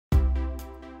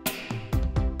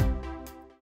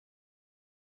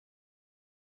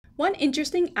One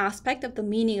interesting aspect of the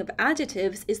meaning of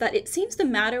adjectives is that it seems to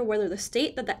matter whether the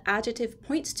state that the adjective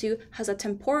points to has a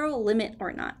temporal limit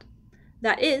or not.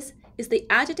 That is the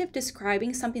adjective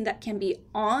describing something that can be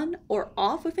on or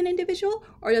off with an individual,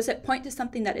 or does it point to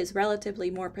something that is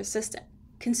relatively more persistent?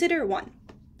 Consider one.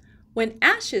 When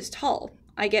Ash is tall,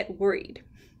 I get worried.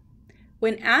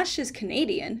 When Ash is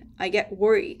Canadian, I get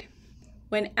worried.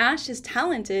 When Ash is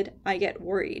talented, I get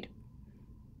worried.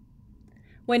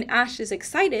 When Ash is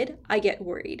excited, I get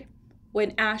worried.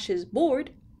 When Ash is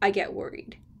bored, I get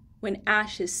worried. When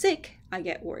Ash is sick, I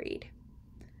get worried.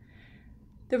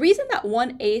 The reason that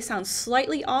 1a sounds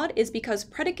slightly odd is because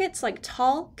predicates like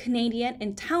tall, Canadian,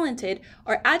 and talented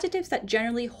are adjectives that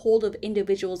generally hold of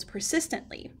individuals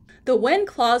persistently. The when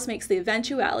clause makes the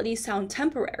eventuality sound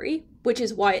temporary, which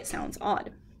is why it sounds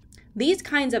odd. These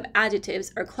kinds of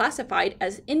adjectives are classified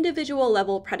as individual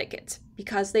level predicates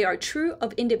because they are true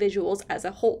of individuals as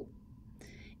a whole.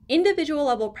 Individual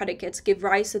level predicates give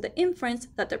rise to the inference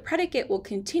that the predicate will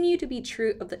continue to be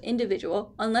true of the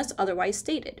individual unless otherwise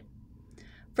stated.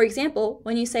 For example,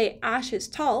 when you say Ash is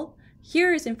tall,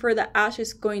 hearers infer that Ash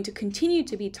is going to continue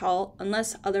to be tall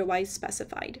unless otherwise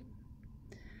specified.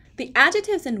 The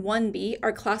adjectives in 1b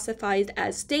are classified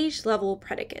as stage-level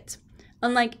predicates.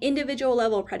 Unlike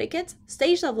individual-level predicates,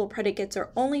 stage-level predicates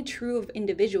are only true of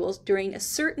individuals during a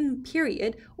certain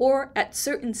period or at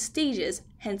certain stages,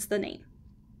 hence the name.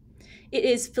 It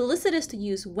is felicitous to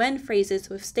use when phrases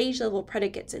with stage-level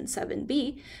predicates in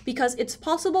 7b because it's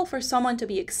possible for someone to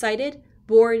be excited,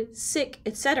 bored, sick,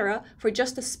 etc. for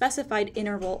just a specified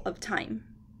interval of time.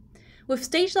 With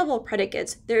stage-level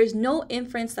predicates, there is no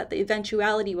inference that the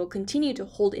eventuality will continue to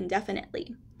hold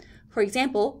indefinitely. For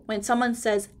example, when someone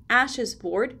says Ash is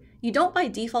bored, you don't by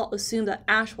default assume that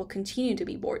Ash will continue to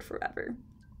be bored forever.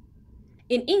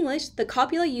 In English, the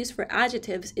copula used for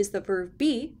adjectives is the verb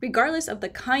be, regardless of the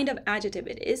kind of adjective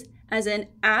it is, as in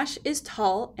Ash is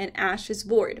tall and Ash is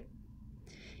bored.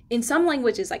 In some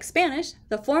languages like Spanish,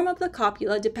 the form of the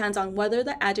copula depends on whether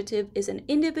the adjective is an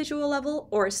individual level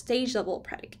or a stage level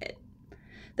predicate.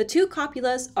 The two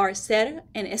copulas are ser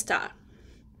and estar.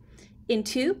 In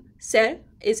 2, ser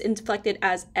is inflected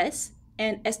as es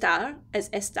and estar as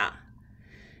está.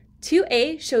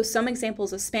 2a shows some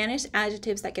examples of Spanish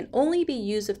adjectives that can only be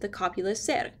used with the copula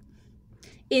ser.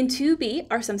 In 2b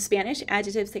are some Spanish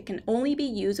adjectives that can only be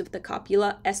used with the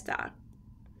copula estar.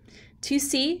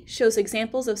 2c shows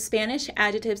examples of Spanish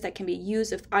adjectives that can be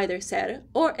used with either ser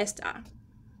or estar.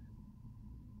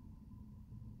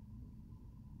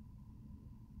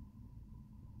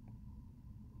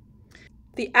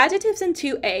 The adjectives in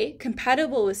 2a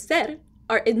compatible with ser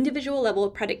are individual level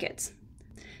predicates.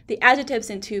 The adjectives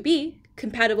in 2b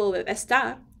compatible with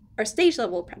estar are stage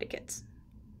level predicates.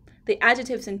 The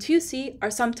adjectives in 2c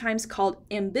are sometimes called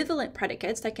ambivalent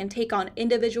predicates that can take on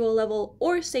individual level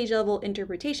or stage level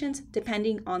interpretations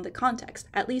depending on the context,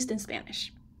 at least in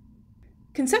Spanish.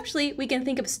 Conceptually, we can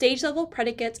think of stage level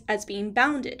predicates as being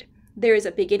bounded. There is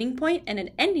a beginning point and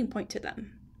an ending point to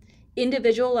them.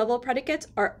 Individual level predicates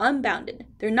are unbounded.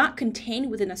 They're not contained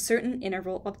within a certain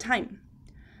interval of time.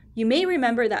 You may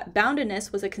remember that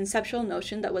boundedness was a conceptual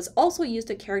notion that was also used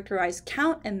to characterize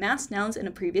count and mass nouns in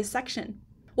a previous section.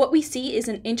 What we see is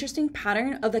an interesting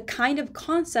pattern of the kind of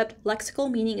concept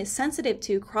lexical meaning is sensitive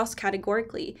to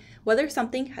cross-categorically, whether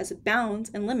something has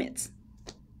bounds and limits.